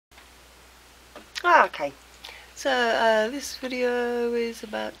Okay, so this video is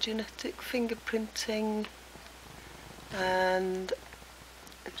about genetic fingerprinting, and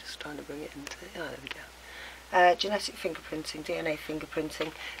I'm just trying to bring it into, there we go. Genetic fingerprinting, DNA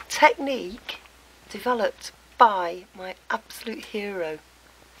fingerprinting, technique developed by my absolute hero,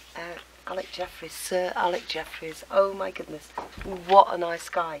 Alec Jeffreys, Sir Alec Jeffreys. Oh my goodness, what a nice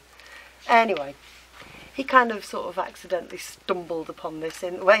guy. Anyway, he kind of sort of accidentally stumbled upon this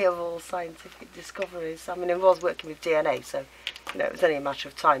in the way of all scientific discoveries. I mean, he was working with DNA, so it was only a matter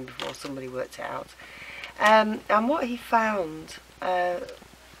of time before somebody worked it out. And what he found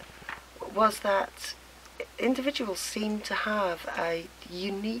was that individuals seem to have a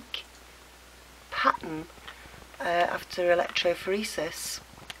unique pattern after electrophoresis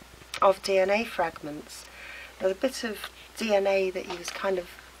of DNA fragments. Now, the bit of DNA that he was kind of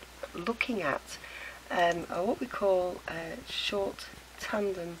looking at are what we call short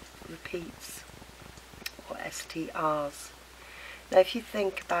tandem repeats, or STRs. Now, if you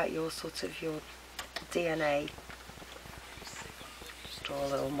think about your DNA, just draw a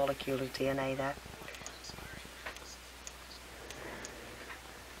little molecule of DNA there.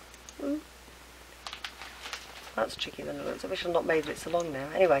 That's tricky than it looks. I wish I'd not made it so long now.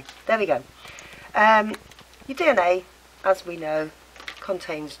 Anyway, there we go. Your DNA, as we know,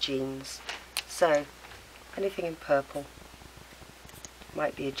 contains genes. So anything in purple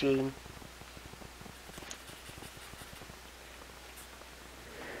might be a gene.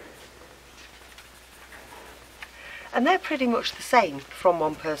 And they're pretty much the same from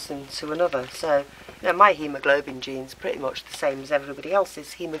one person to another. So, my haemoglobin gene's pretty much the same as everybody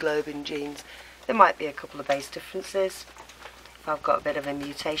else's haemoglobin genes. There might be a couple of base differences if I've got a bit of a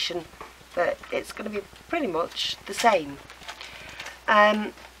mutation, but it's going to be pretty much the same.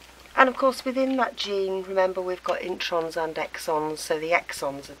 And of course, within that gene, remember, we've got introns and exons, so the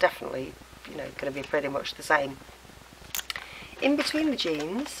exons are definitely, going to be pretty much the same. In between the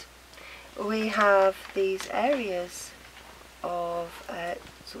genes, we have these areas of I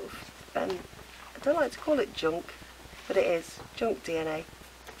don't like to call it junk, but it is junk DNA.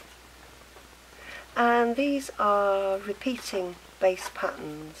 And these are repeating base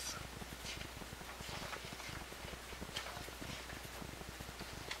patterns.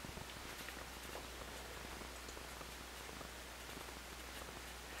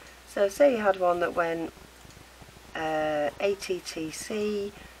 So say you had one that went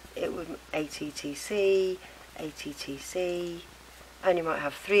ATTC, it would ATTC, ATTC, and you might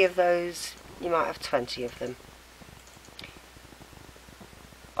have 3 of those, you might have 20 of them.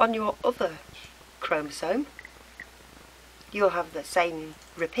 On your other chromosome, you'll have the same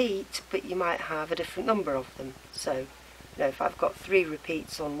repeat, but you might have a different number of them. So, if I've got 3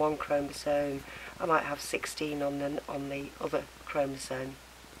 repeats on one chromosome, I might have 16 on the other chromosome.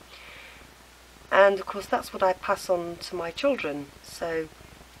 And of course, that's what I pass on to my children. So,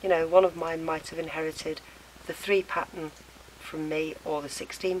 one of mine might have inherited the 3 pattern from me, or the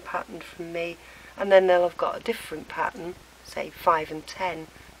 16 pattern from me, and then they'll have got a different pattern, say 5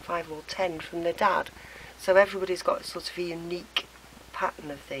 or 10 from their dad. So everybody's got sort of a unique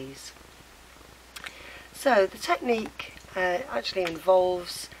pattern of these. So the technique actually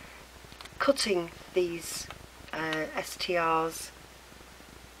involves cutting these STRs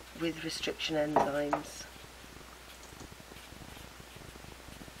with restriction enzymes.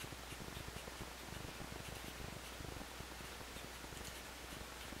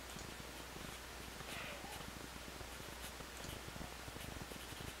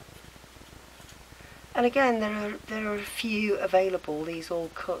 And again, there are a few available. These all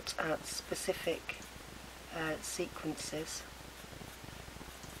cut at specific sequences.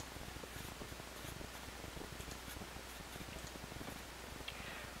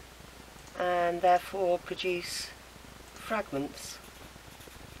 And therefore produce fragments.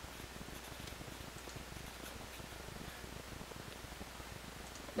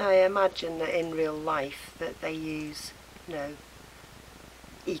 Now, I imagine that in real life that they use,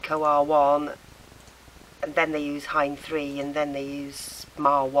 EcoR1, and then they use HINE3, and then they use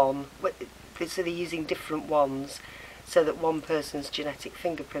MAR1. So they're using different ones, so that one person's genetic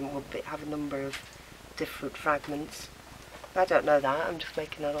fingerprint will have a number of different fragments. I don't know that, I'm just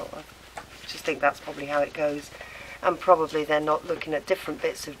making it up. I just think that's probably how it goes. And probably they're not looking at different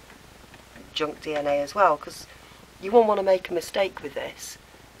bits of junk DNA as well, because you won't want to make a mistake with this,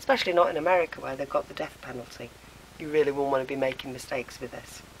 especially not in America where they've got the death penalty. You really won't want to be making mistakes with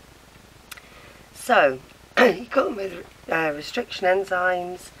this. So, you cut them with restriction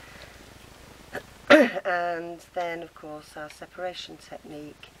enzymes, and then of course our separation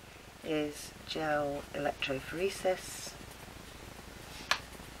technique is gel electrophoresis.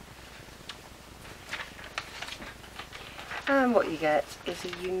 And what you get is a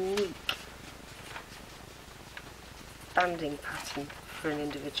unique banding pattern for an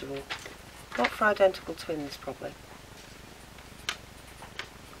individual. Not for identical twins, probably,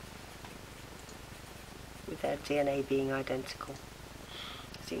 with their DNA being identical.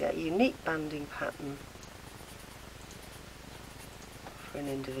 So you get a unique banding pattern for an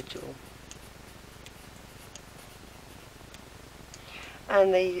individual.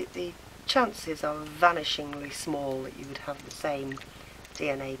 And the chances are vanishingly small that you would have the same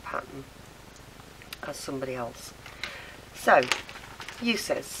DNA pattern as somebody else. So,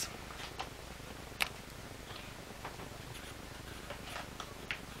 uses.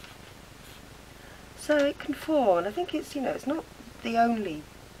 So it can form, and I think it's, it's not the only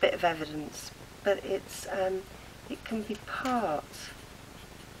bit of evidence, but it's it can be part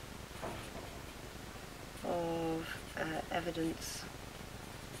of evidence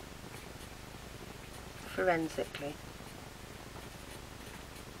forensically.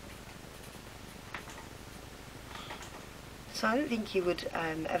 So I don't think you would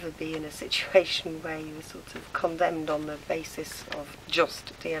ever be in a situation where you were sort of condemned on the basis of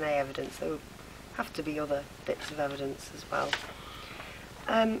just DNA evidence. There would have to be other bits of evidence as well.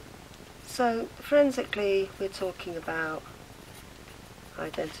 So forensically we're talking about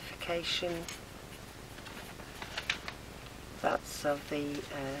identification. That's of the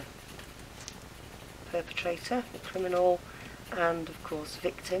perpetrator, the criminal, and of course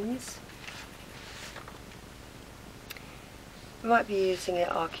victims. We might be using it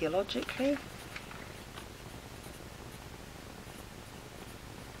archaeologically.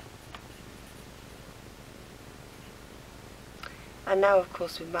 And now of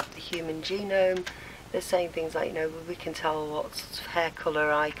course we've mapped the human genome. They're saying things like, we can tell what sort of hair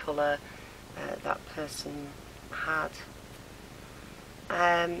colour, eye colour that person had.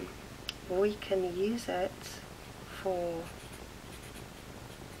 We can use it for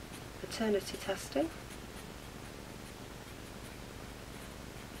paternity testing.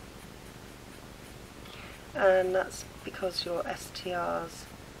 And that's because your STRs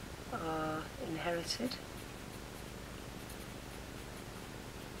are inherited.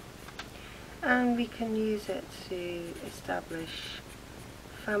 And we can use it to establish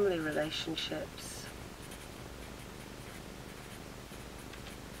family relationships.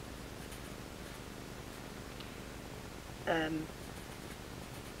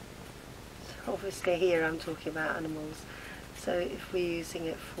 So obviously here I'm talking about animals. So if we're using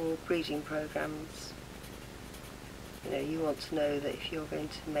it for breeding programs, you want to know that if you're going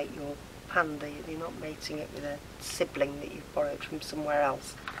to mate your panda, you're not mating it with a sibling that you've borrowed from somewhere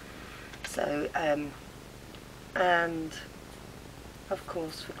else. So, and of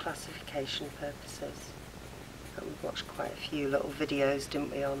course for classification purposes. And we've watched quite a few little videos,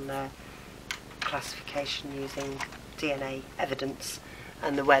 didn't we, on classification using DNA evidence,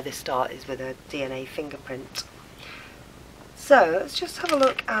 and where they start is with a DNA fingerprint. So let's just have a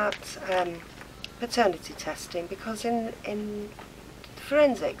look at paternity testing, because in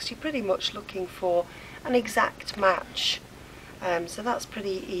forensics you're pretty much looking for an exact match. So that's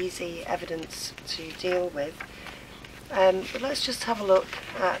pretty easy evidence to deal with. But let's just have a look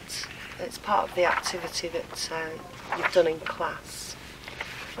at, it's part of the activity that you've done in class.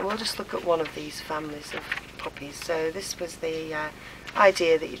 And we'll just look at one of these families of puppies. So this was the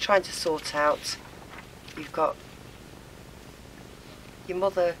idea that you're trying to sort out. You've got your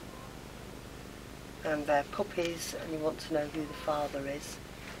mother and their puppies, and you want to know who the father is.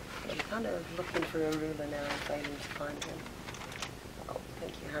 I'm kind of looking for a ruler now and failing to find him. Oh,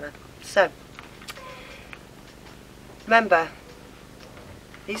 thank you, Hannah. So, remember,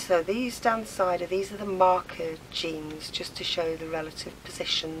 these down the side, these are the marker genes, just to show the relative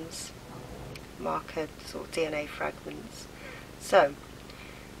positions, marker sort of DNA fragments. So,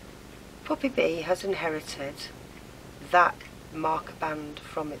 puppy B has inherited that marker band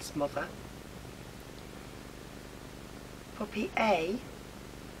from its mother. Puppy A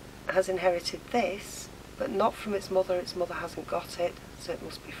has inherited this, but not from its mother hasn't got it, so it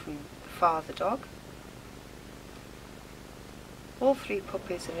must be from the father dog. All three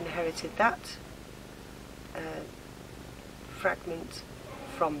puppies have inherited that fragment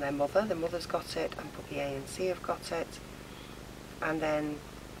from their mother. The mother's got it, and puppy A and C have got it. And then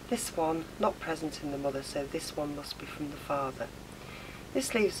this one, not present in the mother, so this one must be from the father.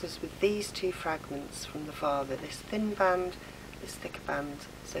 This leaves us with these two fragments from the father, this thin band, this thicker band.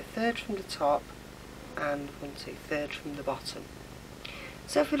 So third from the top and 1, 2, third from the bottom.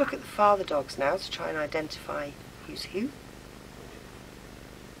 So if we look at the father dogs now to try and identify who's who,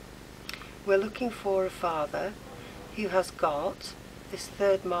 we're looking for a father who has got this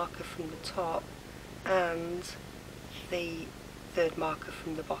third marker from the top and the third marker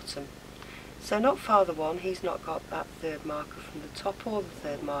from the bottom. So not Father 1, he's not got that third marker from the top or the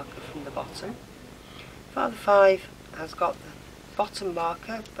third marker from the bottom. Father 5 has got the bottom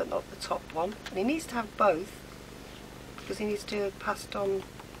marker but not the top one, and he needs to have both because he needs to have passed on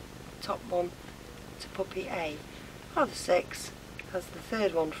top one to puppy A. Father 6 has the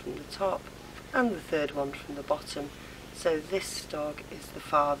third one from the top and the third one from the bottom, so this dog is the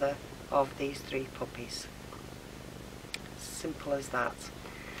father of these 3 puppies. Simple as that.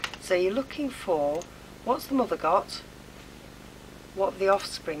 So you're looking for what's the mother got, what have the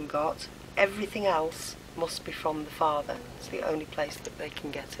offspring got, everything else must be from the father. It's the only place that they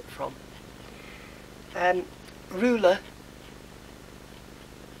can get it from. Ruler,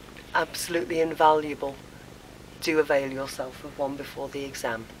 absolutely invaluable. Do avail yourself of one before the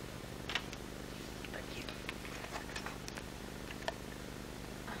exam.